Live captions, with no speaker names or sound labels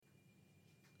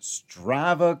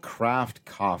Strava Craft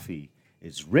Coffee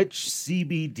is rich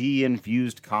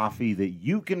CBD-infused coffee that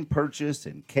you can purchase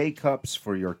in K-Cups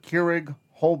for your Keurig,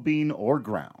 whole bean, or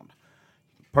ground.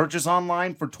 Purchase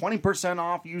online for 20%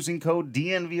 off using code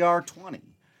DNVR20.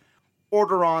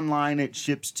 Order online, it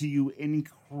ships to you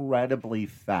incredibly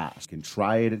fast. You can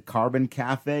try it at Carbon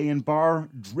Cafe and Bar,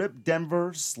 Drip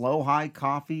Denver, Slow High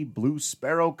Coffee, Blue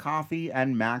Sparrow Coffee,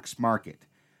 and Max Market.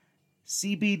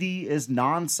 CBD is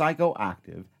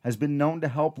non-psychoactive, has been known to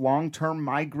help long-term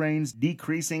migraines,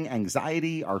 decreasing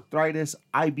anxiety, arthritis,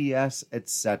 IBS,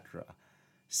 etc.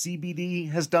 CBD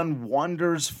has done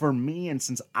wonders for me, and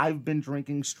since I've been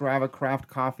drinking Strava Craft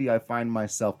coffee, I find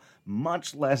myself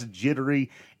much less jittery,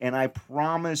 and I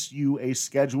promise you a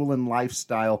schedule and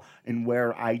lifestyle in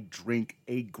where I drink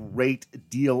a great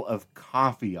deal of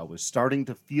coffee. I was starting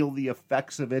to feel the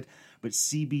effects of it, but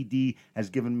CBD has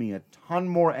given me a ton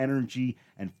more energy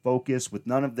and focus with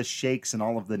none of the shakes and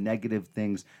all of the negative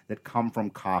things that come from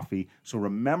coffee. So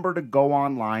remember to go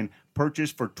online,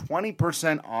 purchase for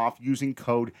 20% off using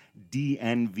code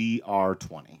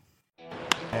DNVR20.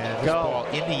 And go. Ball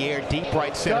in the air, deep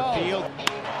right center field.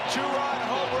 Two-run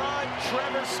home run,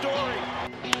 Trevor Story.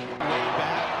 Way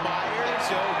back, Myers,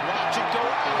 watch it go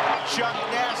out. Chuck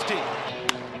Nasty.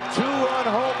 Two-run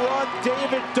home run,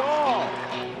 David Dahl.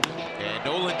 And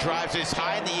Nolan drives this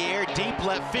high in the air, deep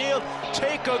left field.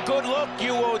 Take a good look,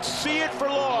 you won't see it for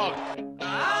long.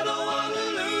 I don't want to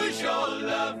lose your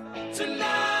love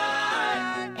tonight.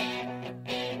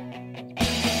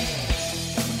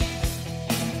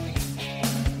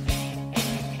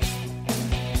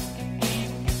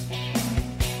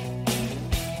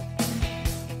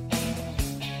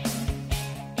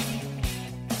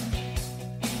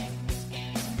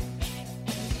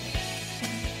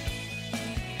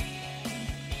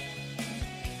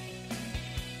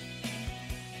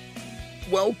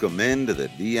 Welcome into the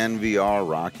DNVR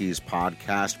Rockies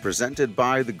podcast presented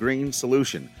by The Green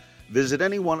Solution. Visit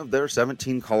any one of their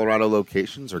 17 Colorado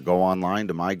locations or go online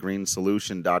to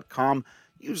mygreensolution.com.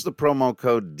 Use the promo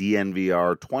code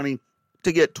DNVR20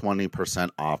 to get 20%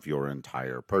 off your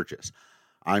entire purchase.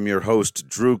 I'm your host,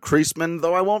 Drew Kreisman,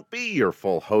 though I won't be your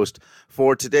full host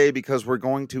for today because we're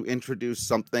going to introduce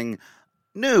something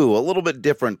new, a little bit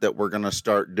different that we're going to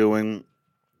start doing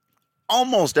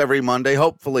almost every Monday,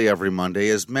 hopefully every Monday,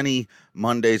 as many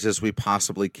Mondays as we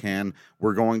possibly can.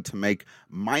 We're going to make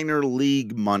Minor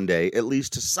League Monday, at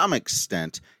least to some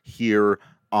extent, here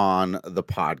on the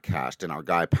podcast. And our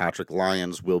guy, Patrick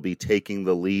Lyons, will be taking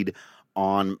the lead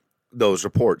on those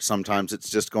reports. Sometimes it's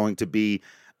just going to be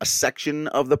a section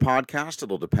of the podcast.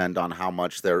 It'll depend on how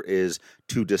much there is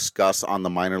to discuss on the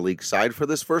minor league side. For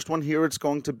this first one here, it's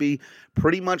going to be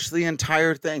pretty much the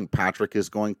entire thing. Patrick is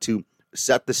going to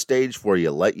set the stage for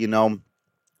you, let you know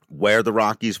where the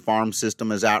Rockies farm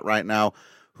system is at right now,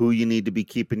 who you need to be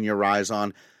keeping your eyes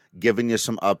on, giving you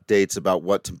some updates about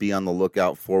what to be on the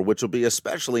lookout for, which will be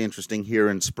especially interesting here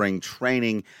in spring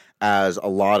training, as a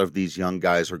lot of these young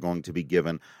guys are going to be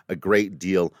given a great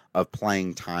deal of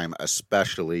playing time,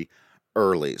 especially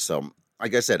early. So,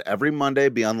 like I said, every Monday,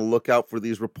 be on the lookout for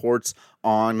these reports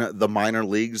on the minor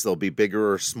leagues. They'll be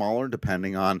bigger or smaller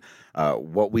depending on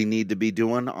what we need to be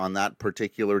doing on that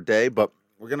particular day. But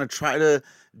we're going to try to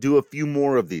do a few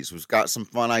more of these. We've got some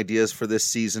fun ideas for this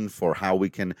season for how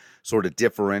we can sort of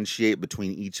differentiate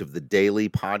between each of the daily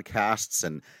podcasts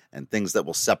and things that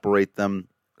will separate them,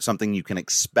 something you can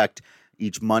expect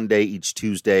each Monday, each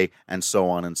Tuesday, and so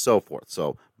on and so forth.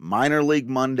 So Minor League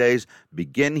Mondays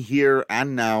begin here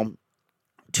and now.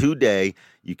 Today,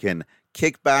 you can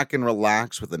kick back and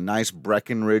relax with a nice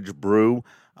Breckenridge brew.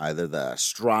 Either the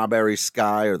Strawberry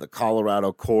Sky or the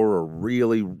Colorado Core are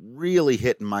really, really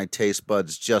hitting my taste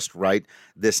buds just right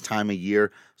this time of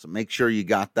year. So make sure you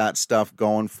got that stuff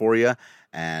going for you.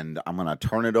 And I'm going to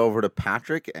turn it over to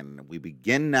Patrick, and we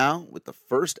begin now with the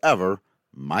first ever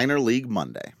Minor League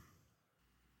Monday.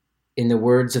 In the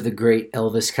words of the great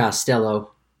Elvis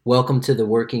Costello, welcome to the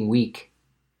working week.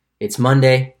 It's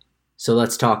Monday. So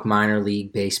let's talk minor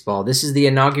league baseball. This is the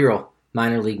inaugural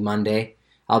Minor League Monday.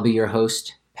 I'll be your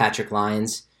host, Patrick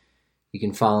Lyons. You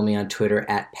can follow me on Twitter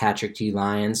at Patrick G.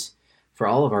 Lyons for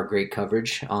all of our great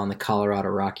coverage on the Colorado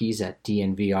Rockies at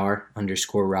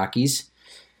DNVR_Rockies.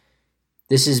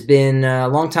 This has been a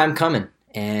long time coming,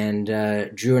 and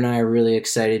Drew and I are really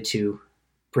excited to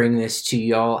bring this to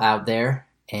y'all out there.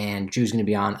 And Drew's going to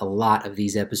be on a lot of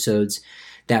these episodes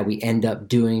that we end up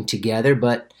doing together,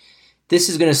 but this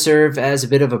is going to serve as a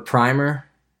bit of a primer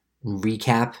and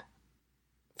recap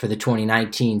for the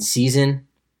 2019 season,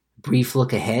 brief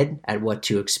look ahead at what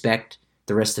to expect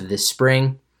the rest of this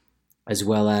spring, as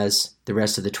well as the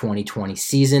rest of the 2020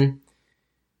 season.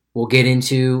 We'll get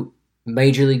into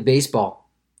Major League Baseball.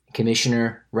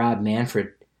 Commissioner Rob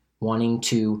Manfred wanting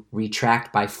to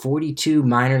retract by 42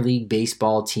 minor league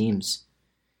baseball teams.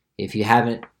 If you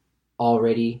haven't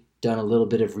already done a little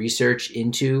bit of research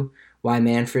into why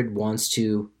Manfred wants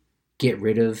to get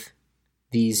rid of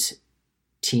these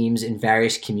teams in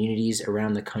various communities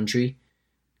around the country,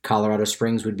 Colorado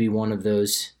Springs would be one of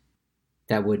those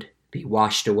that would be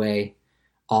washed away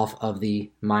off of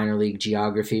the minor league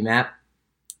geography map.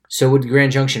 So would the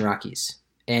Grand Junction Rockies.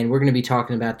 And we're going to be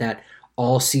talking about that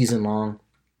all season long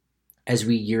as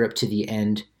we gear up to the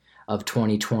end of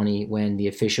 2020 when the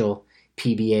official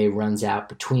PBA runs out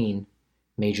between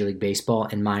Major League Baseball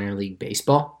and minor league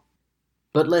baseball.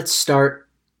 But let's start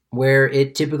where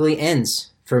it typically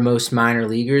ends for most minor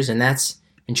leaguers, and that's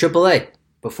in AAA,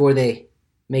 before they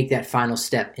make that final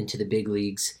step into the big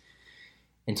leagues,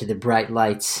 into the bright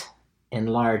lights and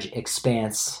large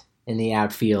expanse in the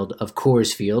outfield of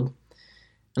Coors Field.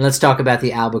 And let's talk about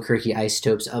the Albuquerque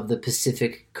Isotopes of the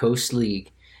Pacific Coast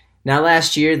League. Now,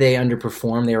 last year they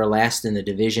underperformed. They were last in the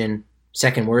division,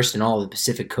 second worst in all of the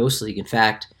Pacific Coast League, in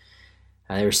fact.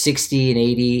 They were 60 and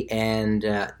 80, and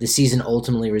the season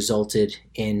ultimately resulted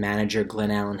in manager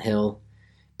Glenn Allen Hill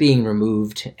being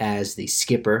removed as the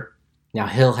skipper. Now,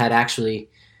 Hill had actually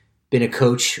been a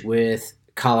coach with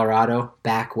Colorado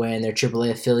back when their AAA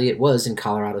affiliate was in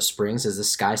Colorado Springs as the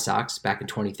Sky Sox back in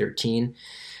 2013.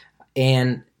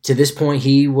 And to this point,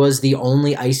 he was the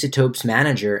only Isotopes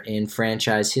manager in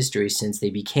franchise history since they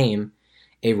became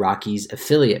a Rockies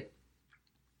affiliate.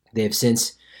 They have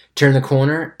since turned the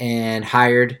corner and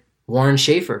hired Warren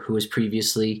Schaefer, who was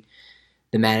previously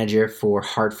the manager for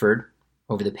Hartford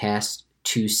over the past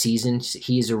 2 seasons.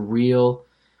 He is a real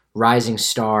rising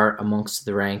star amongst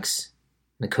the ranks,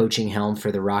 the coaching helm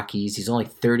for the Rockies. He's only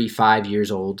 35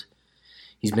 years old.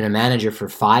 He's been a manager for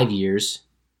 5 years.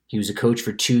 He was a coach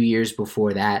for 2 years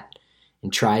before that in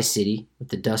Tri-City with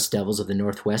the Dust Devils of the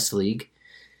Northwest League.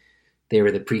 They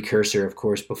were the precursor, of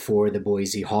course, before the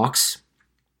Boise Hawks.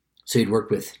 So he'd worked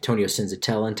with Tonio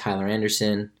Senzatella, Tyler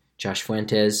Anderson, Josh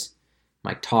Fuentes,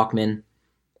 Mike Tauchman.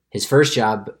 His first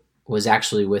job was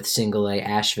actually with Single A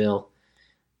Asheville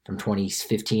from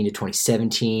 2015 to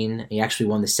 2017. He actually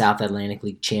won the South Atlantic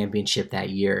League Championship that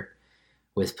year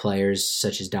with players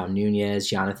such as Dom Nunez,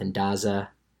 Jonathan Daza,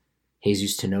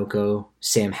 Jesus Tinoco,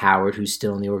 Sam Howard, who's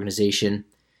still in the organization.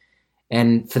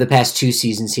 And for the past 2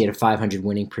 seasons, he had a .500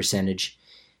 winning percentage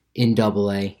in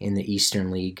AA in the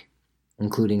Eastern League,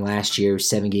 including last year,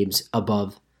 7 games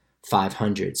above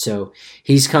 .500. So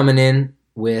he's coming in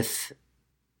with,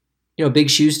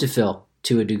 big shoes to fill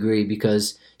to a degree,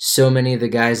 because so many of the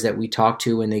guys that we talk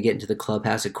to when they get into the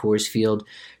clubhouse at Coors Field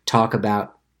talk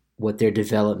about what their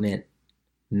development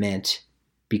meant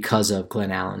because of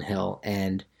Glenn Allen Hill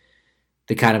and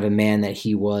the kind of a man that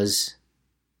he was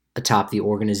atop the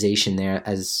organization there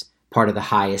as part of the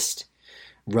highest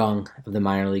rung of the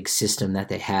minor league system that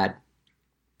they had.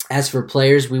 As for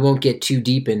players, we won't get too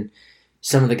deep in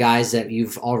some of the guys that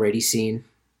you've already seen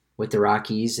with the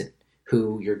Rockies and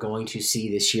who you're going to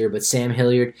see this year, but Sam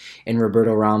Hilliard and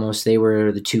Roberto Ramos, they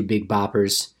were the 2 big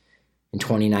boppers in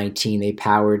 2019. They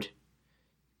powered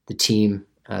the team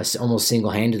almost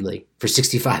single-handedly for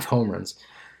 65 home runs.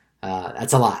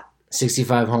 That's a lot.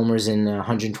 65 homers in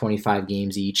 125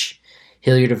 games each.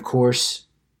 Hilliard, of course,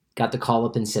 got the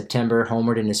call-up in September,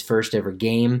 homered in his first ever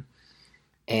game,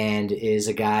 and is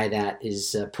a guy that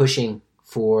is pushing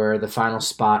for the final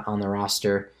spot on the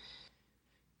roster.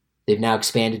 They've now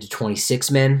expanded to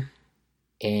 26 men,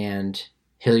 and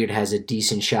Hilliard has a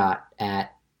decent shot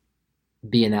at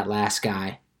being that last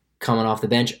guy coming off the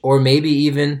bench, or maybe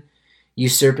even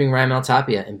usurping Raimel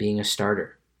Tapia and being a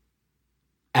starter.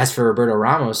 As for Roberto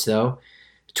Ramos, though,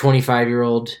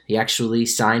 25-year-old, he actually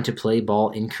signed to play ball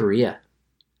in Korea.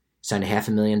 Signed a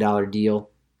 $500,000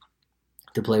 deal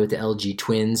to play with the LG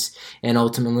Twins, and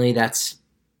ultimately that's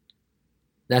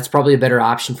probably a better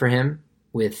option for him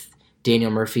with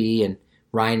Daniel Murphy and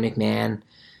Ryan McMahon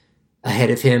ahead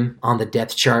of him on the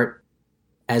depth chart,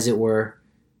 as it were.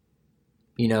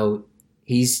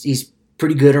 He's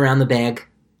pretty good around the bag,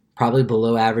 probably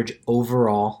below average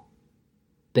overall,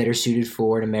 better suited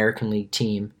for an American League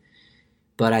team.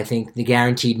 But I think the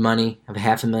guaranteed money of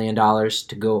 $500,000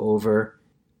 to go over,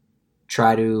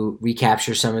 try to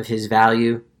recapture some of his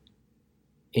value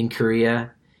in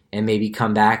Korea, and maybe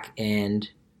come back and,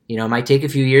 it might take a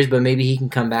few years, but maybe he can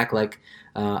come back like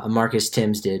a Marcus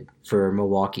Timms did for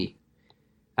Milwaukee.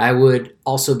 I would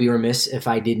also be remiss if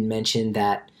I didn't mention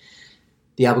that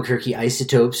the Albuquerque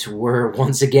Isotopes were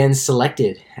once again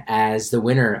selected as the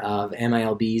winner of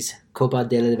MILB's Copa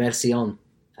de la Diversión,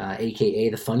 a.k.a.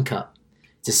 the Fun Cup.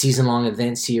 It's a season-long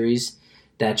event series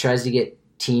that tries to get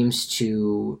teams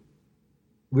to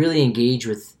really engage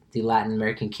with the Latin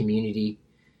American community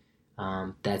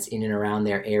that's in and around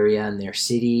their area and their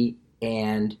city.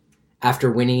 And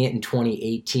after winning it in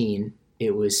 2018,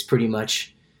 it was pretty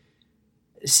much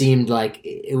seemed like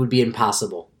it would be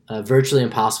impossible, virtually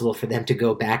impossible for them to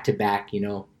go back-to-back.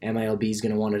 MILB is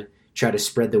going to want to try to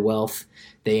spread the wealth.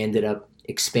 They ended up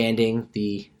expanding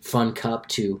the Fun Cup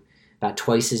to about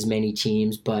twice as many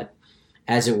teams, but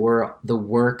as it were, the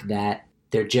work that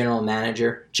their general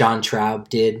manager, John Traub,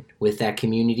 did with that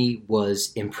community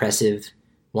was impressive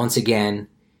once again,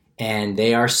 and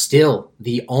they are still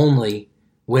the only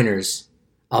winners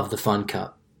of the Fun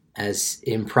Cup. As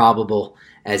improbable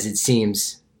as it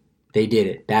seems, they did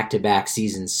it back-to-back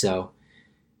seasons, so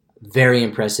very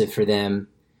impressive for them.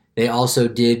 They also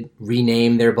did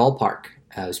rename their ballpark.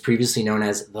 It was previously known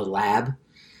as The Lab.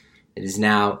 It is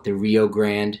now the Rio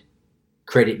Grande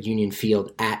Credit Union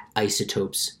Field at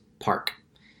Isotopes Park.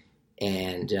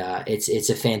 And it's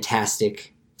a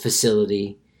fantastic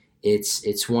facility.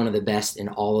 It's one of the best in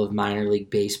all of minor league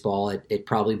baseball. It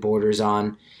probably borders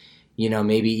on,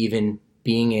 maybe even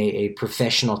being a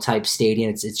professional type stadium.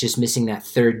 It's just missing that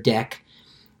third deck,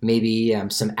 maybe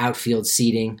some outfield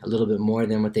seating, a little bit more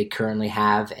than what they currently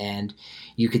have. And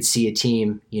you could see a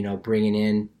team, bringing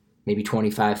in maybe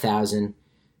 25,000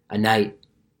 a night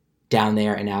down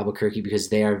there in Albuquerque because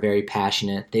they are very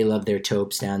passionate. They love their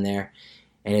Topes down there.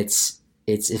 And it's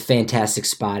a fantastic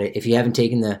spot. If you haven't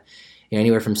taken the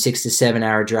anywhere from 6 to 7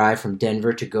 hour drive from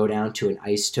Denver to go down to an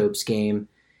Isotopes game,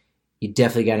 you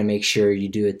definitely got to make sure you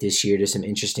do it this year. There's some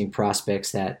interesting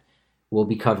prospects that we'll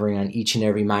be covering on each and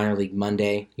every Minor League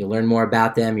Monday. You'll learn more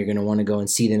about them. You're going to want to go and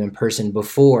see them in person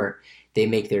before they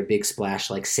make their big splash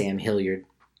like Sam Hilliard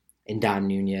and Don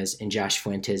Nunez and Josh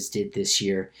Fuentes did this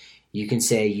year. You can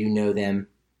say you know them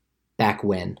back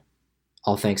when,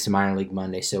 all thanks to Minor League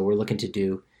Monday. So we're looking to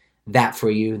do that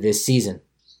for you this season.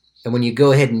 And when you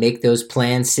go ahead and make those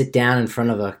plans, sit down in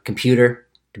front of a computer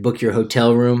to book your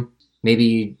hotel room, maybe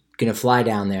you're going to fly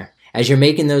down there. As you're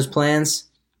making those plans,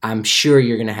 I'm sure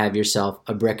you're going to have yourself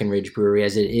a Breckenridge Brewery,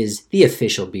 as it is the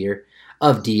official beer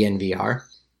of DNVR.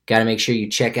 Got to make sure you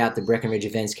check out the Breckenridge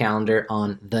events calendar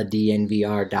on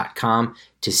thednvr.com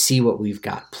to see what we've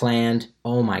got planned.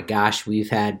 Oh my gosh, we've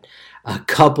had a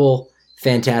couple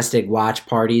fantastic watch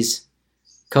parties,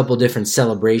 a couple different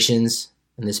celebrations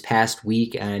in this past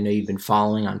week, and I know you've been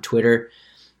following on Twitter.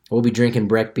 We'll be drinking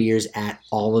Breck beers at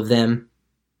all of them,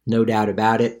 no doubt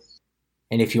about it.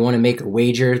 And if you want to make a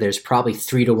wager, there's probably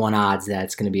 3-1 odds that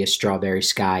it's going to be a Strawberry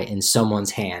Sky in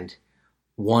someone's hand,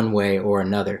 one way or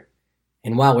another.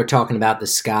 And while we're talking about the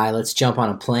Sky, let's jump on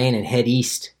a plane and head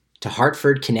east to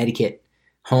Hartford, Connecticut,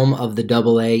 home of the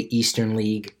AA Eastern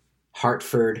League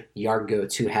Hartford Yard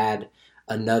Goats, who had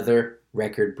another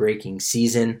record-breaking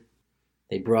season.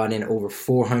 They brought in over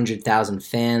 400,000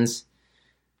 fans,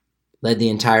 led the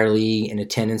entire league in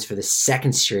attendance for the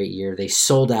second straight year. They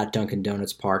sold out Dunkin'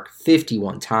 Donuts Park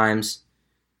 51 times.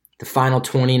 The final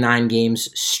 29 games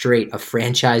straight, a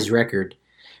franchise record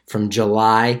from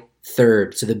July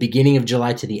 3rd, so the beginning of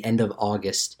July to the end of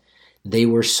August, they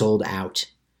were sold out.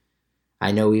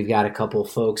 I know we've got a couple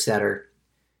folks that are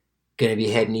going to be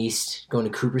heading east, going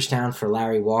to Cooperstown for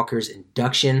Larry Walker's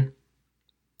induction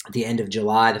at the end of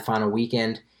July, the final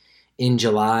weekend in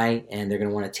July, and they're going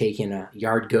to want to take in a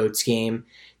Yard Goats game.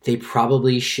 They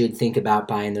probably should think about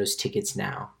buying those tickets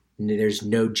now. There's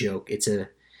no joke.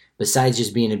 Besides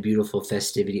just being a beautiful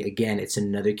festivity, again, it's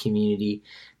another community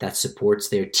that supports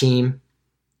their team.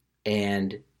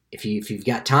 And if you've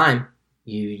got time,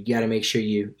 you got to make sure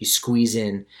you squeeze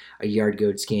in a Yard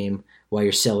Goats game while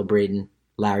you're celebrating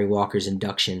Larry Walker's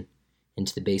induction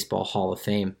into the Baseball Hall of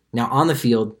Fame. Now, on the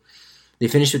field, they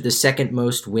finished with the second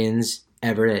most wins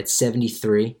ever at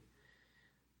 73.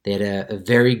 They had a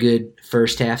very good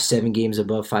first half, 7 games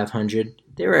above 500.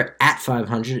 They were at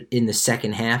 500 in the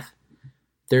second half.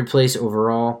 Third place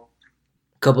overall.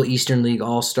 A couple Eastern League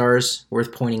All-Stars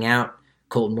worth pointing out.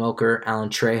 Colton Welker, Alan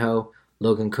Trejo,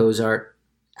 Logan Cozart,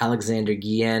 Alexander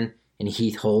Guillen, and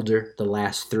Heath Holder, the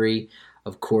last 3.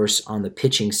 Of course, on the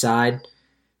pitching side,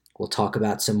 we'll talk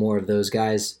about some more of those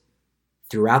guys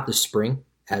throughout the spring,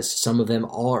 as some of them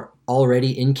are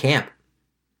already in camp.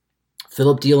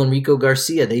 Philip Deal and Rico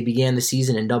Garcia, they began the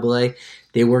season in AA.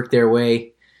 They worked their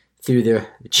way through the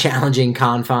challenging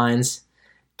confines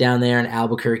down there in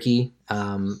Albuquerque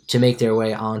to make their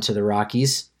way onto the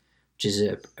Rockies, which is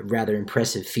a rather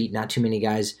impressive feat. Not too many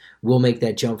guys will make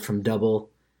that jump from AA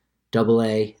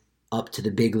up to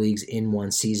the big leagues in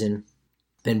one season.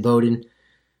 Ben Bowden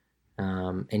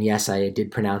And yes, I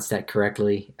did pronounce that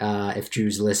correctly. If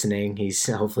Drew's listening,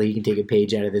 hopefully he can take a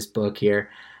page out of this book here.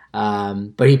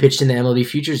 But he pitched in the MLB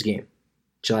Futures game,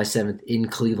 July 7th in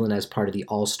Cleveland as part of the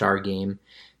All-Star Game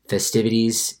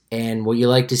festivities. And what you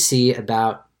like to see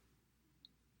about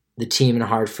the team in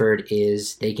Hartford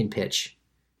is they can pitch.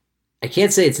 I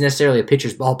can't say it's necessarily a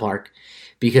pitcher's ballpark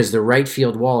because the right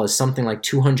field wall is something like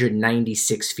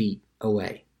 296 feet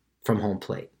away from home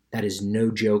plate. That is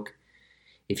no joke.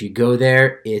 If you go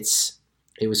there, it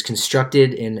was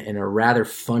constructed in a rather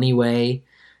funny way.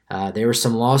 There were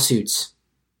some lawsuits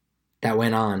that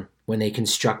went on when they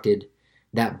constructed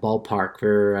that ballpark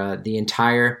for the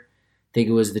entire, I think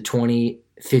it was the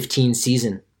 2015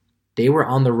 season. They were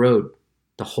on the road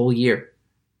the whole year.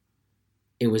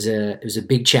 It was a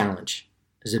big challenge.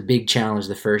 It was a big challenge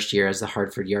the first year as the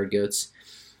Hartford Yard Goats,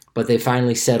 but they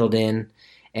finally settled in.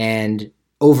 And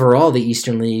overall, the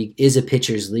Eastern League is a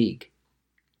pitcher's league.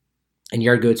 And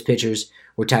Yard Goats pitchers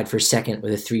were tied for second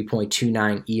with a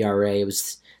 3.29 ERA. It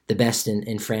was the best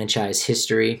in franchise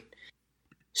history.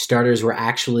 Starters were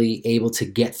actually able to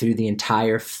get through the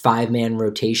entire 5-man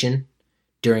rotation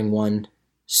during one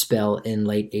spell in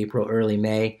late April, early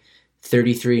May.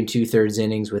 33 2/3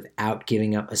 innings without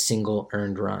giving up a single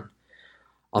earned run.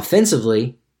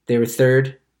 Offensively, they were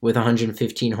third with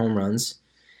 115 home runs.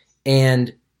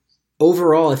 And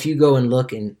overall, if you go and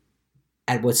look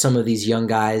at what some of these young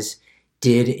guys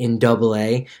did in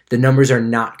Double-A, the numbers are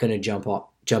not going to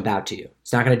jump out to you.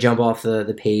 It's not going to jump off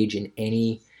the page in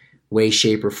any way,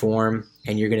 shape, or form.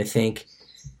 And you're going to think,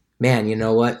 man, you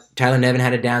know what? Tyler Nevin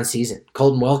had a down season.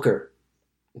 Colton Welker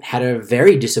had a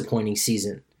very disappointing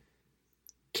season.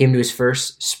 Came to his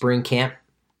first spring camp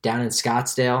down in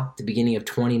Scottsdale at the beginning of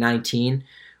 2019,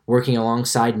 working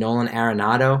alongside Nolan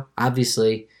Arenado.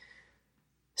 Obviously,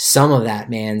 some of that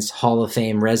man's Hall of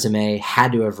Fame resume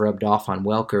had to have rubbed off on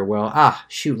Welker. Well,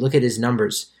 look at his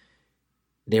numbers.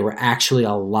 They were actually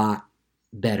a lot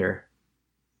better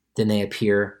than they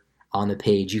appear on the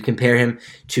page. You compare him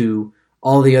to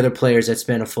all the other players that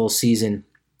spent a full season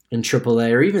in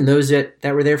AAA, or even those that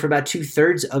were there for about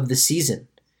 2/3 of the season.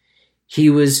 He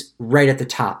was right at the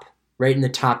top, right in the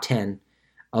top 10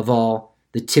 of all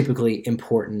the typically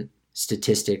important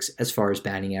statistics as far as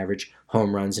batting average,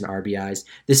 home runs, and RBIs.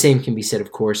 The same can be said,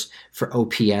 of course, for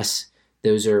OPS.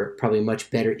 Those are probably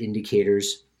much better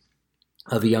indicators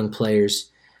of a young player's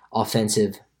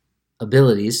offensive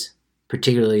abilities,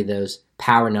 particularly those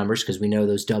power numbers, because we know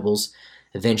those doubles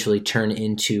eventually turn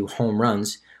into home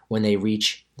runs when they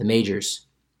reach the majors.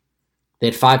 They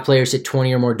had 5 players hit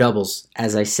 20 or more doubles.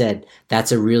 As I said,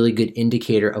 that's a really good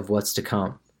indicator of what's to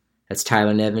come. That's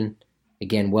Tyler Nevin,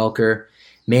 again, Welker.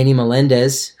 Manny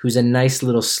Melendez, who's a nice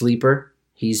little sleeper.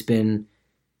 He's been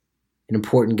an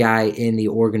important guy in the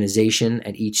organization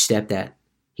at each step that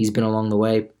he's been along the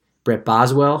way. Brett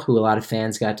Boswell, who a lot of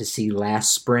fans got to see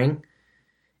last spring.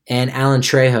 And Alan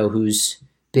Trejo, who's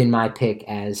been my pick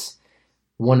as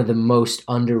one of the most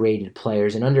underrated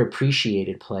players and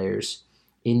underappreciated players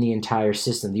in the entire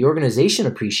system. The organization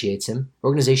appreciates him. The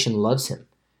organization loves him.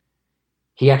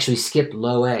 He actually skipped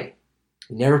low A.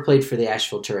 He never played for the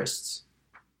Asheville Tourists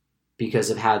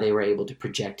because of how they were able to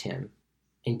project him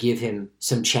and give him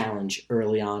some challenge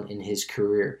early on in his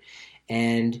career.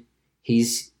 And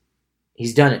he's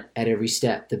done it at every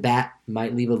step. The bat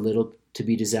might leave a little to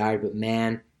be desired, but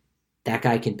man, that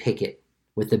guy can pick it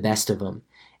with the best of them.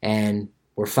 And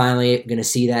we're finally going to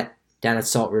see that down at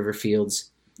Salt River Fields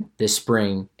this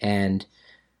spring, and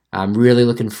I'm really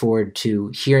looking forward to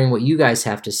hearing what you guys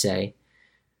have to say,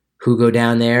 who go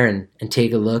down there and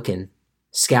take a look and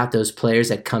scout those players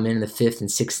that come in the 5th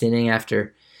and 6th inning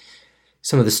after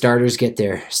some of the starters get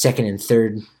their 2nd and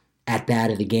 3rd at-bat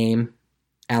of the game.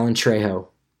 Alan Trejo,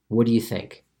 what do you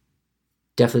think?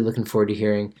 Definitely looking forward to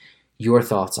hearing your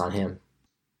thoughts on him.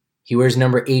 He wears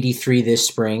number 83 this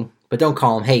spring, but don't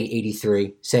call him, hey,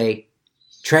 83. Say,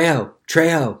 Trejo.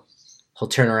 He'll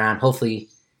turn around. Hopefully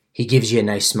he gives you a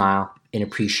nice smile in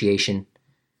appreciation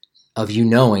of you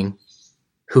knowing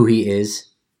who he is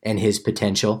and his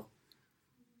potential.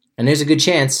 And there's a good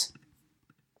chance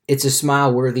it's a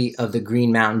smile worthy of the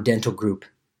Green Mountain Dental Group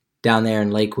down there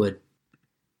in Lakewood.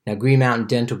 Now, Green Mountain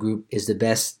Dental Group is the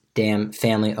best damn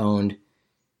family-owned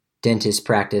dentist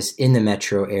practice in the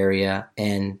metro area,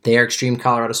 and they are extreme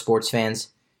Colorado sports fans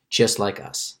just like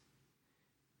us.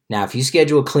 Now, if you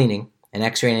schedule a cleaning, an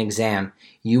x-ray, and an exam,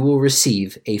 you will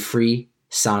receive a free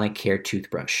Sonicare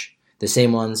toothbrush. The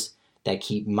same ones that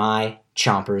keep my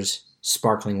chompers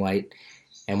sparkling white,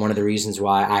 and one of the reasons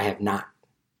why I have not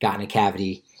gotten a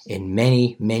cavity in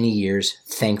many, many years,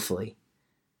 thankfully.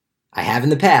 I have in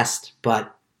the past,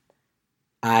 but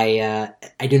I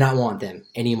do not want them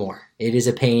anymore. It is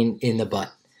a pain in the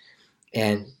butt.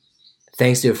 And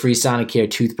thanks to a free Sonicare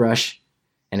toothbrush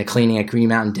and a cleaning at Green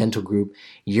Mountain Dental Group,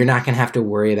 you're not going to have to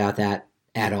worry about that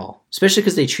at all, especially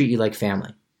because they treat you like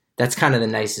family. That's kind of the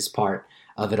nicest part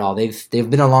of it all. They've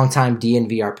been a long-time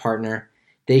DNVR partner.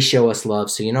 They show us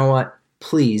love. So you know what?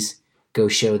 Please go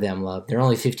show them love. They're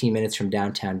only 15 minutes from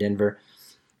downtown Denver.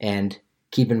 And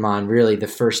keep in mind, really, the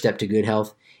first step to good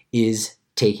health is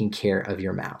taking care of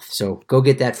your mouth. So go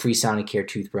get that free Sonicare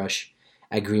toothbrush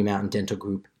at Green Mountain Dental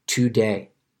Group today.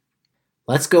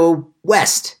 Let's go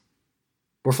west.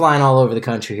 We're flying all over the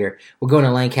country here. We're going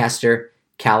to Lancaster,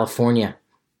 California,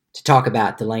 to talk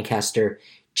about the Lancaster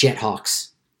Jethawks,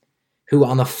 who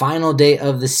on the final day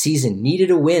of the season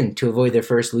needed a win to avoid their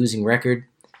first losing record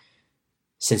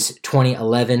since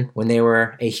 2011 when they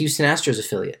were a Houston Astros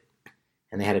affiliate.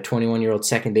 And they had a 21-year-old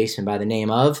second baseman by the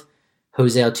name of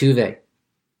Jose Altuve,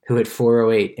 who hit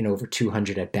 .408 in over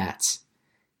 200 at-bats.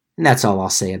 And that's all I'll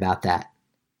say about that.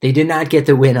 They did not get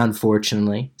the win,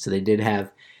 unfortunately, so they did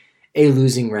have a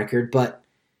losing record, but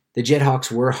the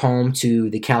Jethawks were home to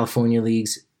the California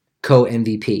League's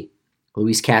co-MVP,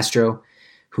 Luis Castro,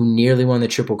 who nearly won the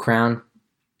Triple Crown.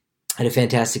 Had a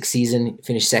fantastic season,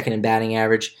 finished second in batting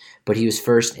average, but he was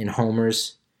first in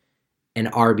homers and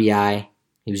RBI.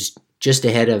 He was just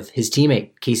ahead of his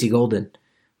teammate, Casey Golden,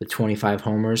 with 25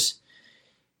 homers.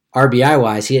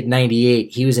 RBI-wise, he had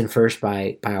 98. He was in first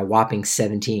by a whopping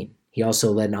 17. He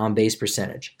also led in on-base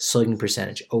percentage, slugging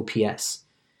percentage, OPS.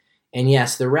 And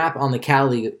yes, the rap on the Cal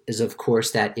League is, of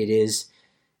course, that it is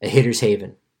a hitter's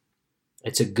haven.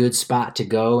 It's a good spot to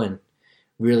go and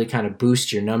really kind of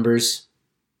boost your numbers,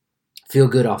 feel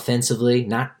good offensively.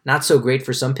 Not so great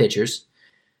for some pitchers,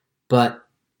 but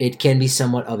it can be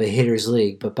somewhat of a hitter's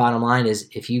league. But bottom line is,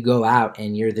 if you go out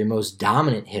and you're the most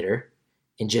dominant hitter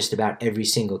in just about every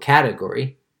single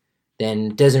category,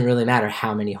 then it doesn't really matter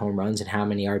how many home runs and how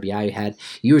many RBI you had.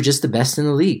 You were just the best in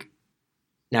the league.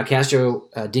 Now, Castro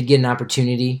did get an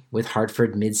opportunity with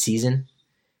Hartford mid-season,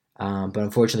 but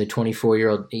unfortunately, the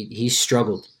 24-year-old, he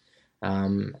struggled.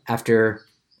 After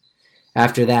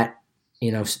that,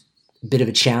 bit of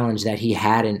a challenge that he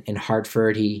had in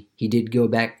Hartford, he did go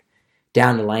back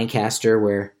down to Lancaster,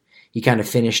 where he kind of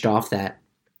finished off that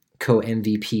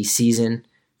co-MVP season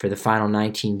for the final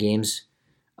 19 games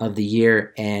of the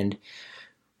year. And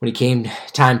when it came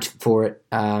time for it,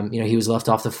 he was left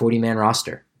off the 40-man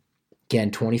roster.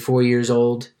 Again, 24 years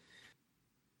old,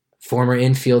 former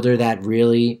infielder that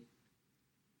really,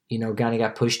 kind of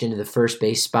got pushed into the first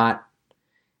base spot.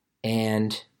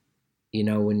 And,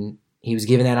 when he was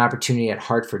given that opportunity at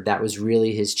Hartford, that was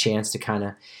really his chance to kind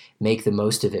of make the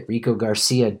most of it. Rico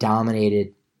Garcia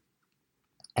dominated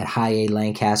at High A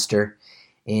Lancaster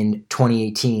in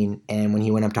 2018. And when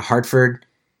he went up to Hartford,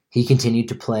 he continued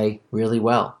to play really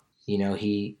well.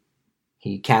 He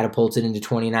catapulted into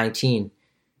 2019,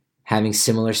 having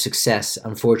similar success.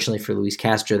 Unfortunately for Luis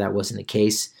Castro, that wasn't the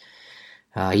case.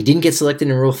 He didn't get selected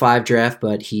in Rule 5 draft,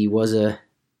 but he was a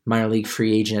minor league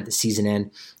free agent at the season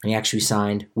end, and he actually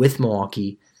signed with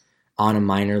Milwaukee on a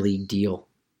minor league deal.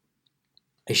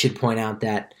 I should point out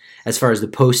that as far as the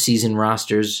postseason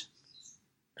rosters,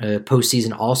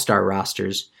 postseason all-star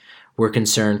rosters were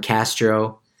concerned,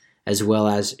 Castro, as well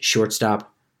as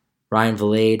shortstop Ryan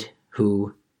Valade,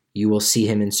 who you will see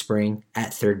him in spring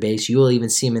at third base. You will even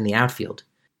see him in the outfield.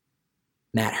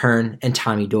 Matt Hearn and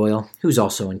Tommy Doyle, who's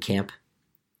also in camp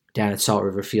down at Salt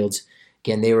River Fields.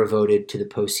 Again, they were voted to the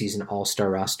postseason all-star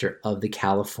roster of the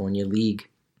California League.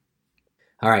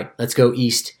 All right, let's go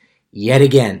east yet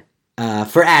again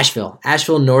for Asheville,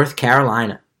 North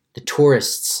Carolina. The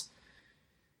Tourists,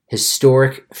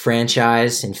 historic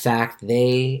franchise. In fact,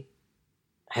 they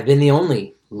have been the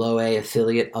only low-A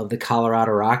affiliate of the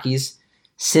Colorado Rockies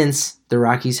since the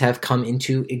Rockies have come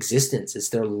into existence. It's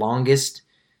their longest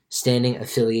standing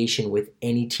affiliation with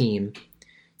any team.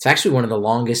 It's actually one of the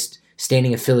longest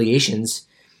standing affiliations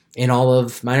in all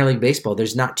of minor league baseball.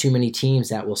 There's not too many teams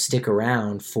that will stick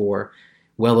around for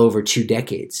well over 2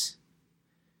 decades.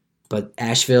 But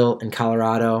Asheville and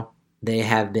Colorado, they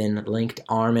have been linked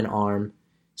arm in arm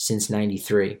since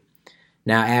 93.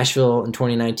 Now, Asheville in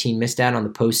 2019 missed out on the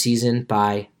postseason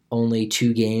by only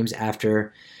 2 games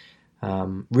after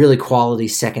really quality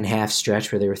second half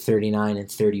stretch where they were 39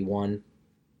 and 31.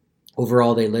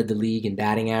 Overall, they led the league in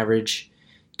batting average,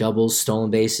 doubles,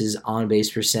 stolen bases,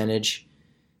 on-base percentage.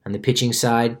 On the pitching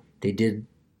side, they did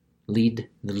lead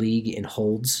the league in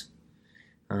holds,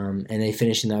 and they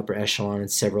finished in the upper echelon in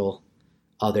several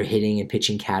other hitting and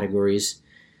pitching categories.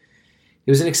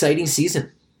 It was an exciting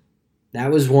season. That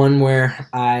was one where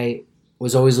I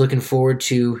was always looking forward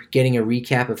to getting a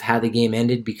recap of how the game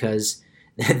ended because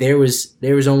there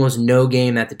was almost no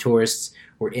game that the Tourists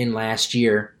were in last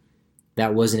year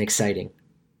that wasn't exciting.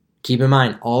 Keep in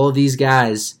mind, all of these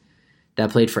guys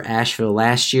that played for Asheville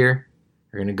last year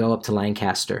are going to go up to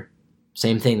Lancaster.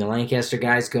 Same thing, the Lancaster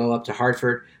guys go up to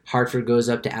Hartford. Hartford goes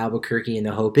up to Albuquerque, and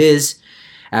the hope is,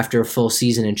 after a full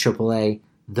season in AAA,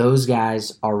 those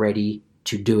guys are ready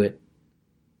to do it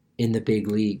in the big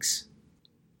leagues.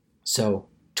 So,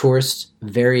 Tourists,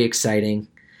 very exciting.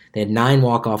 They had 9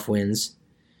 walk-off wins,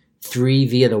 3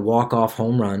 via the walk-off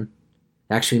home run.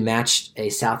 Actually matched a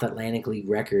South Atlantic League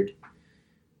record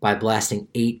by blasting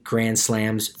 8 grand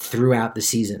slams throughout the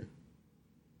season.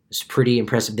 It's pretty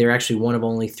impressive. They're actually one of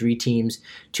only 3 teams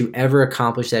to ever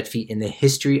accomplish that feat in the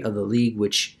history of the league,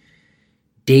 which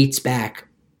dates back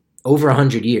over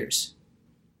 100 years.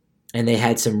 And they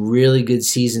had some really good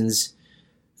seasons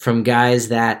from guys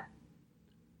that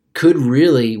could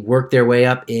really work their way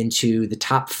up into the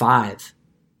top 5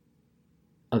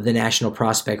 of the national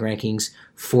prospect rankings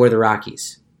for the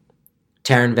Rockies.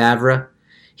 Taron Vavra,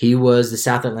 he was the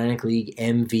South Atlantic League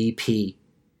MVP.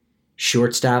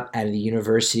 Shortstop out of the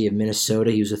University of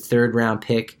Minnesota. He was a 3rd-round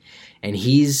pick, and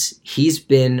he's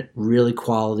been really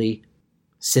quality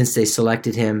since they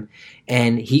selected him,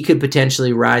 and he could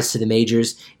potentially rise to the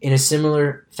majors in a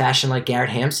similar fashion like Garrett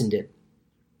Hampson did.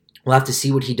 We'll have to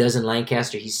see what he does in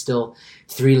Lancaster. He's still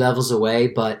 3 levels away,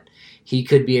 but he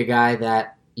could be a guy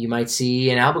that you might see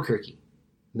in Albuquerque,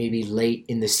 maybe late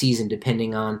in the season,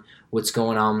 depending on what's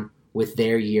going on with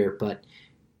their year. But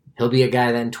he'll be a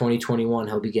guy that in 2021,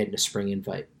 he'll be getting a spring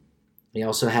invite. They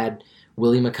also had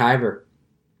Willie McIver.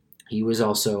 He was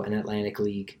also an Atlantic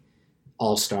League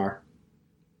All-Star,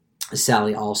 a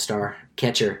Sally All-Star,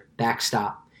 catcher,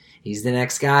 backstop. He's the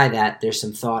next guy that there's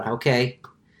some thought, okay,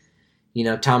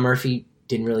 Tom Murphy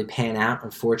didn't really pan out,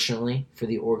 unfortunately, for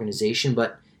the organization,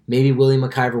 but maybe Willie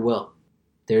McIver will.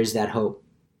 There's that hope.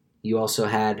 You also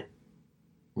had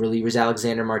relievers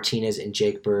Alexander Martinez and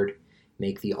Jake Bird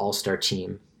make the All-Star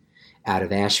team out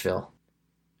of Asheville,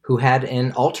 who had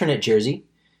an alternate jersey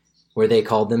where they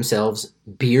called themselves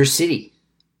Beer City.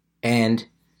 And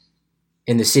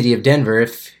in the city of Denver,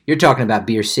 if you're talking about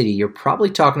Beer City, you're probably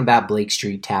talking about Blake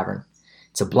Street Tavern.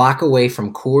 It's a block away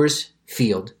from Coors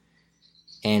Field,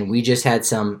 and we just had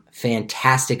some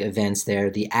fantastic events there.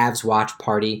 The Avs watch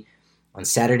party on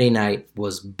Saturday night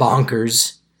was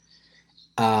bonkers.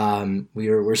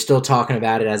 We're still talking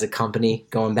about it as a company,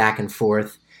 going back and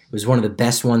forth. It was one of the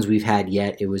best ones we've had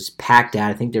yet. It was packed out.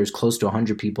 I think there was close to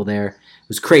 100 people there. It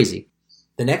was crazy.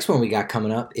 The next one we got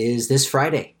coming up is this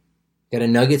Friday. Got a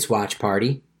Nuggets watch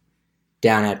party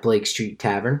down at Blake Street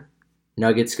Tavern.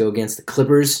 Nuggets go against the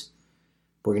Clippers.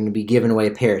 We're going to be giving away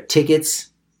a pair of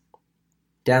tickets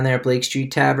down there at Blake Street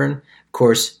Tavern. Of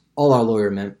course, all our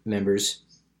loyal members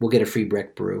will get a free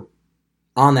Breck brew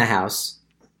on the house,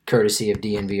 courtesy of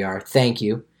DNVR. Thank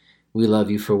you. We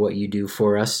love you for what you do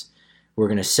for us. We're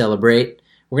going to celebrate.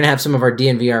 We're going to have some of our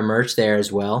DNVR merch there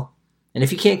as well. And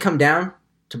if you can't come down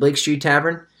to Blake Street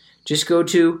Tavern, just go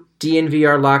to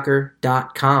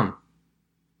dnvrlocker.com.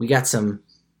 We got some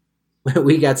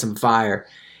fire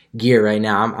gear right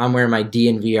now. I'm wearing my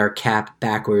DNVR cap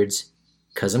backwards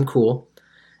because I'm cool.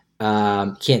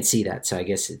 Can't see that, so I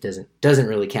guess it doesn't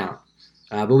really count.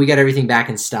 But we got everything back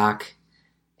in stock.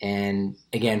 And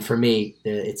again, for me,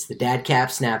 it's the dad cap,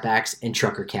 snapbacks, and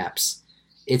trucker caps.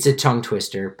 It's a tongue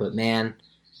twister, but man,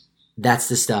 that's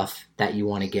the stuff that you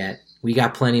want to get. We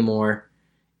got plenty more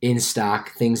in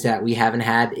stock, things that we haven't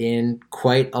had in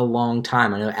quite a long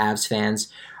time. I know Avs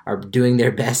fans are doing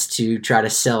their best to try to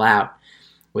sell out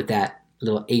with that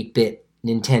little 8-bit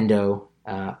Nintendo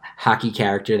hockey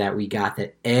character that we got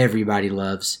that everybody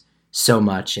loves so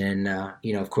much. And,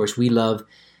 of course, we love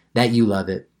that you love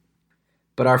it.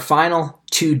 But our final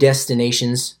 2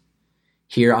 destinations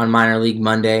here on Minor League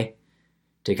Monday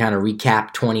to kind of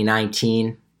recap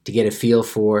 2019, to get a feel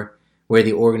for where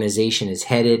the organization is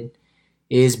headed,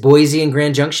 is Boise and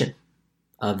Grand Junction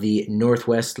of the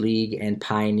Northwest League and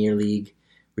Pioneer League,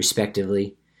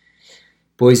 respectively.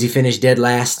 Boise finished dead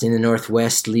last in the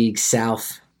Northwest League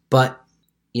South, but,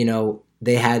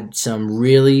 they had some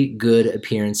really good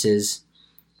appearances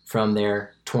from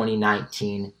their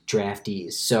 2019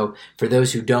 draftees. So for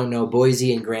those who don't know,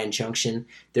 Boise and Grand Junction,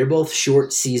 they're both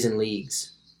short season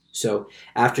leagues. So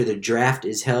after the draft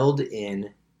is held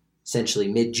in essentially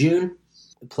mid-June,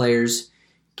 the players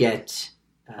get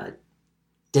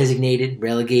designated,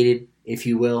 relegated, if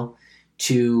you will,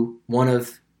 to one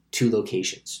of 2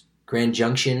 locations. Grand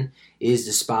Junction is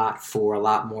the spot for a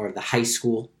lot more of the high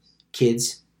school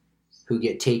kids who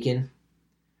get taken,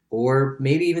 or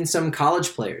maybe even some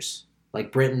college players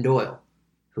like Brenton Doyle,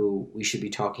 who we should be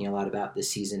talking a lot about this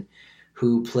season,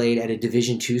 who played at a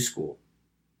Division II school.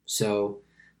 So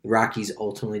the Rockies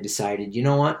ultimately decided, you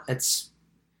know what,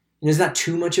 there's not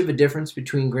too much of a difference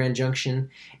between Grand Junction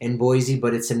and Boise,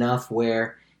 but it's enough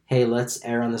where, hey, let's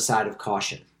err on the side of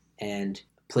caution and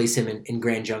place him in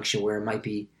Grand Junction where it might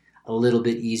be a little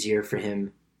bit easier for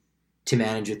him to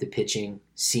manage with the pitching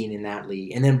scene in that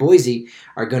league. And then Boise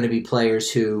are going to be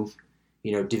players who,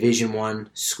 Division I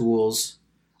schools,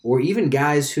 or even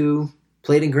guys who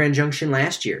played in Grand Junction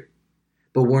last year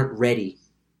but weren't ready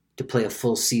to play a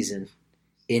full season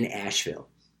in Asheville.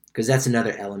 Because that's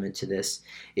another element to this,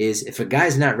 is if a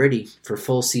guy's not ready for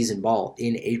full season ball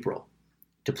in April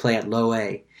to play at low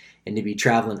A and to be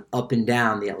traveling up and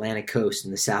down the Atlantic coast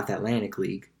in the South Atlantic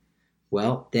League,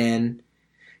 well, then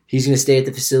he's going to stay at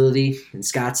the facility in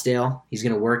Scottsdale. He's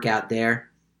going to work out there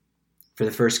for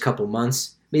the first couple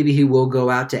months. Maybe he will go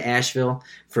out to Asheville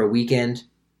for a weekend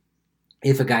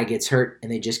if a guy gets hurt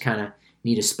and they just kind of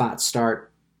need a spot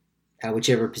start at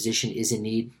whichever position is in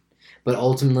need. But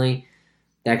ultimately,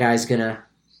 that guy's going to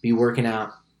be working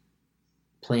out,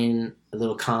 playing a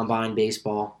little combine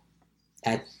baseball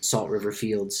at Salt River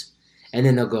Fields. And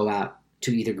then they'll go out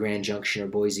to either Grand Junction or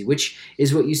Boise, which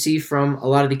is what you see from a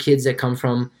lot of the kids that come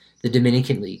from the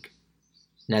Dominican League.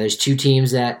 Now, there's 2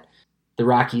 teams that the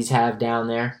Rockies have down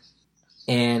there,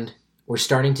 and we're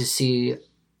starting to see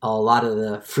a lot of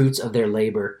the fruits of their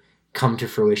labor come to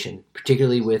fruition,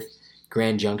 particularly with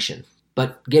Grand Junction.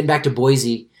 But getting back to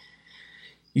Boise,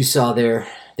 you saw their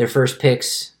first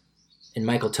picks in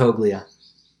Michael Toglia,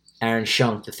 Aaron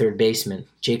Schunk, the third baseman,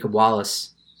 Jacob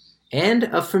Wallace, and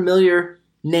a familiar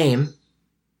name.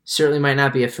 Certainly might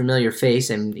not be a familiar face,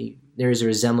 and there is a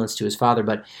resemblance to his father,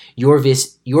 but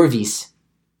Yorvis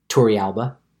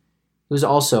Torrealba, who was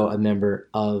also a member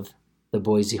of the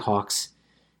Boise Hawks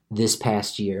this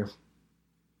past year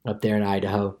up there in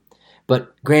Idaho.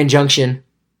 But Grand Junction,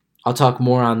 I'll talk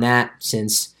more on that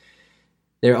since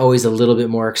they're always a little bit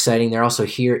more exciting. They're also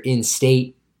here in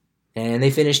state, and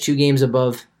they finished 2 games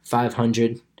above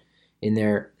 500 in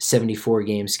their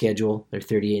 74-game schedule. They're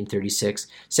 38-36.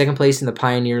 Second place in the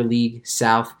Pioneer League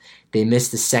South. They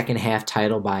missed the second half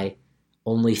title by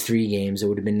only 3 games. It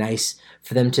would have been nice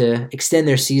for them to extend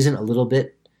their season a little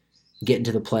bit, get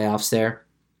into the playoffs there.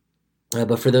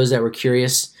 But for those that were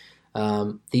curious,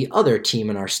 the other team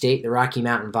in our state, the Rocky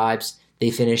Mountain Vibes,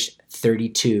 they finished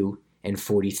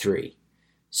 32-43.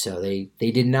 So they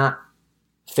did not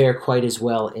fare quite as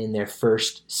well in their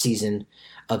first season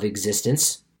of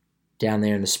existence down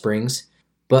there in the Springs.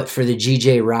 But for the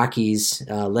GJ Rockies,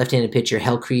 left-handed pitcher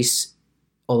Helcris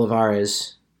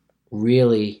Olivares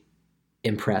really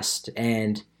impressed.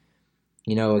 And,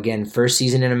 again, first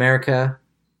season in America,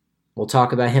 we'll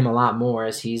talk about him a lot more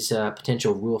as he's a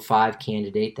potential Rule 5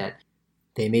 candidate that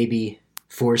they may be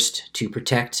forced to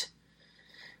protect.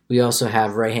 We also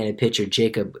have right-handed pitcher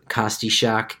Jacob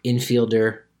Kostichak,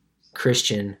 infielder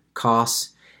Christian Koss,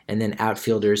 and then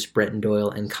outfielders Brenton Doyle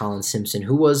and Colin Simpson,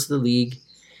 who was the league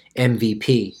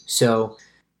MVP. So,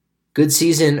 good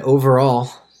season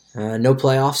overall. No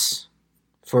playoffs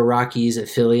for Rockies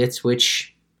affiliates,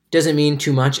 which doesn't mean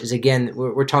too much, as again,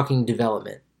 we're talking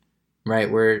development,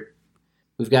 right?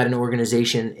 We've got an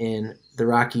organization in the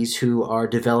Rockies who are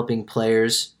developing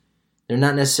players. They're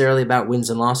not necessarily about wins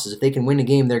and losses. If they can win a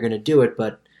game, they're going to do it.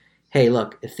 But, hey,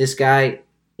 look, if this guy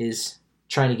is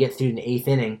trying to get through the 8th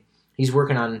inning, he's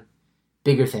working on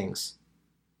bigger things,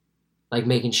 like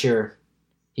making sure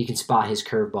he can spot his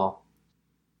curveball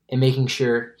and making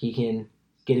sure he can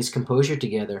get his composure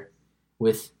together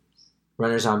with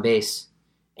runners on base.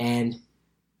 And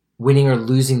winning or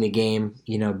losing the game,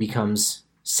 becomes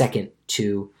second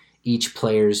to each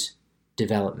player's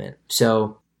development.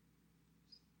 So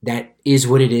that is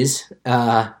what it is.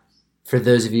 For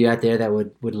those of you out there that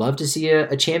would love to see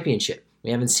a championship. We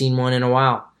haven't seen one in a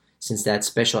while since that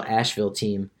special Asheville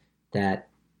team that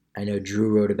I know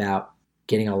Drew wrote about,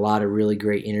 getting a lot of really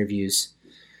great interviews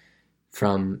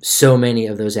from so many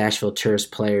of those Asheville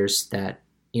Tourist players that,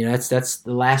 that's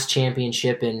the last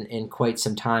championship in quite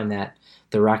some time that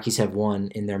the Rockies have won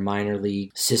in their minor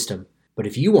league system. But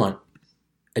if you want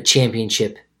a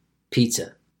championship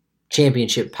pizza,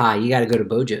 championship pie, you got to go to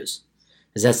Bojo's,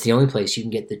 because that's the only place you can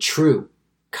get the true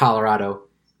Colorado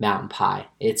mountain pie.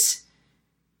 It's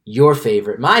your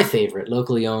favorite, my favorite,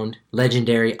 locally owned,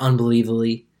 legendary,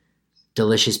 unbelievably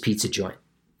delicious pizza joint.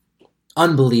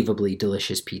 Unbelievably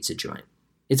delicious pizza joint.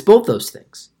 It's both those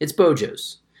things. It's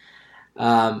Bojo's.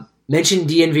 Mention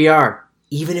DNVR.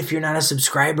 Even if you're not a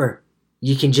subscriber,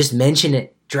 you can just mention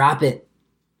it, drop it.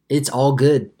 It's all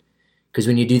good. because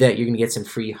when you do that, you're going to get some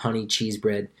free honey cheese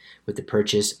bread with the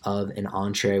purchase of an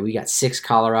entree. We got 6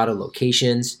 Colorado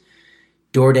locations.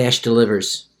 DoorDash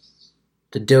delivers.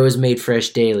 The dough is made fresh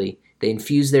daily. They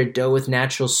infuse their dough with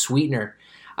natural sweetener.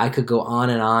 I could go on,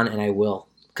 and I will,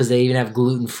 because they even have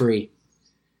gluten-free.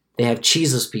 They have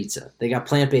cheeseless pizza. They got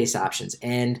plant-based options.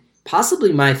 And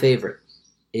possibly my favorite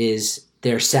is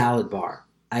their salad bar.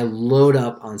 I load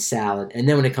up on salad, and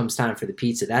then when it comes time for the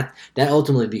pizza, that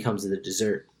ultimately becomes the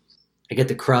dessert. I get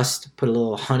the crust, put a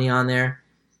little honey on there.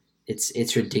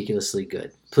 It's ridiculously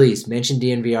good. Please mention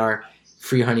DNVR,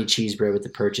 free honey cheese bread with the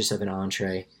purchase of an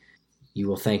entree. You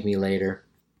will thank me later.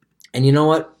 And you know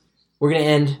what? We're going to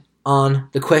end on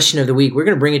the question of the week. We're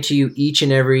going to bring it to you each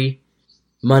and every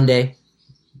Monday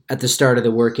at the start of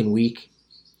the working week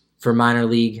for Minor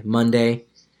League Monday.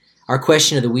 Our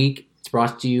question of the week is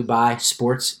brought to you by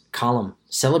Sports Column,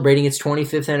 celebrating its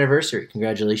 25th anniversary.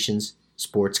 Congratulations,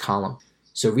 Sports Column.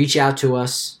 So reach out to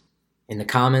us in the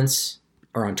comments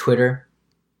or on Twitter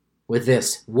with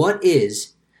this. What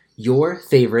is your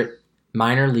favorite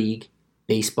minor league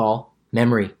baseball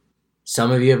memory?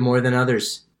 Some of you have more than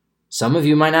others. Some of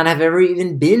you might not have ever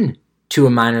even been to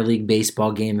a minor league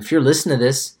baseball game. If you're listening to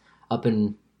this up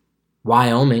in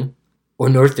Wyoming or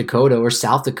North Dakota or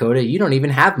South Dakota, you don't even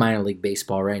have minor league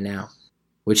baseball right now,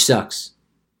 which sucks.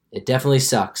 It definitely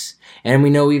sucks. And we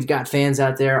know we've got fans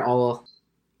out there all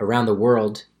around the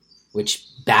world, which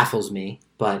baffles me,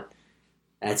 but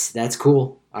that's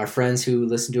cool. Our friends who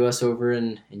listen to us over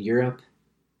in Europe,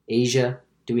 Asia.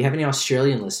 Do we have any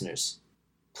Australian listeners?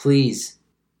 Please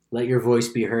let your voice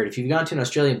be heard. If you've gone to an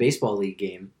Australian Baseball League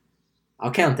game,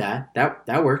 I'll count that.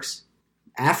 That works.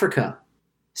 Africa,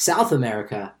 South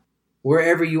America,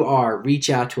 wherever you are, reach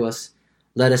out to us.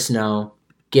 Let us know.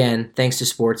 Again, thanks to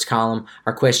Sports Column.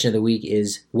 Our question of the week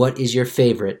is, what is your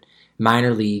favorite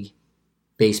minor league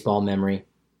baseball memory?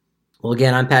 Well,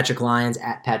 again, I'm Patrick Lyons,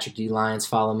 at Patrick D. Lyons.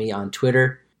 Follow me on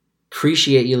Twitter.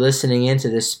 Appreciate you listening in to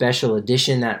this special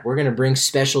edition that we're going to bring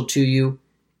special to you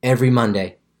every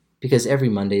Monday, because every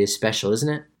Monday is special, isn't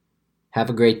it? Have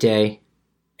a great day,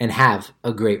 and have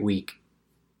a great week.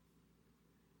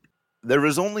 There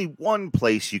is only one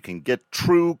place you can get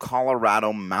true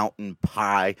Colorado mountain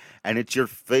pie, and it's your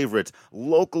favorite,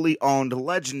 locally owned,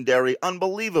 legendary,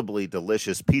 unbelievably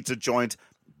delicious pizza joint,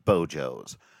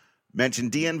 Bojo's.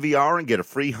 Mention DNVR and get a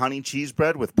free honey cheese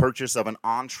bread with purchase of an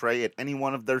entree at any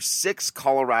one of their 6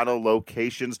 Colorado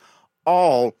locations,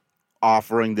 all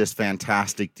offering this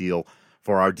fantastic deal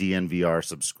for our DNVR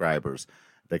subscribers.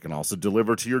 They can also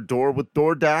deliver to your door with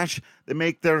DoorDash. They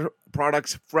make their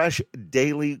products fresh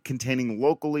daily, containing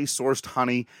locally sourced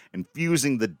honey,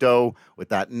 infusing the dough with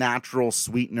that natural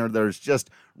sweetener. There's just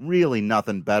really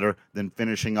nothing better than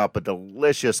finishing up a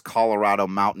delicious Colorado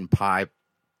mountain pie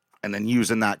and then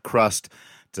using that crust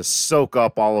to soak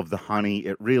up all of the honey.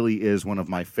 It really is one of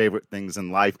my favorite things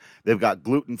in life. They've got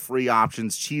gluten-free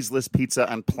options, cheeseless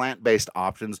pizza, and plant-based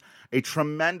options, a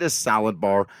tremendous salad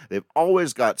bar. They've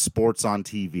always got sports on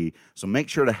TV, so make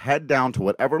sure to head down to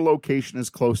whatever location is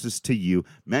closest to you,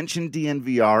 mention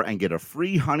DNVR, and get a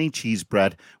free honey cheese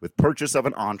bread with purchase of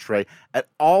an entree at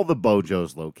all the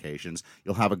Bojo's locations.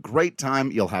 You'll have a great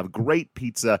time. You'll have great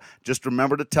pizza. Just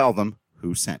remember to tell them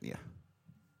who sent you.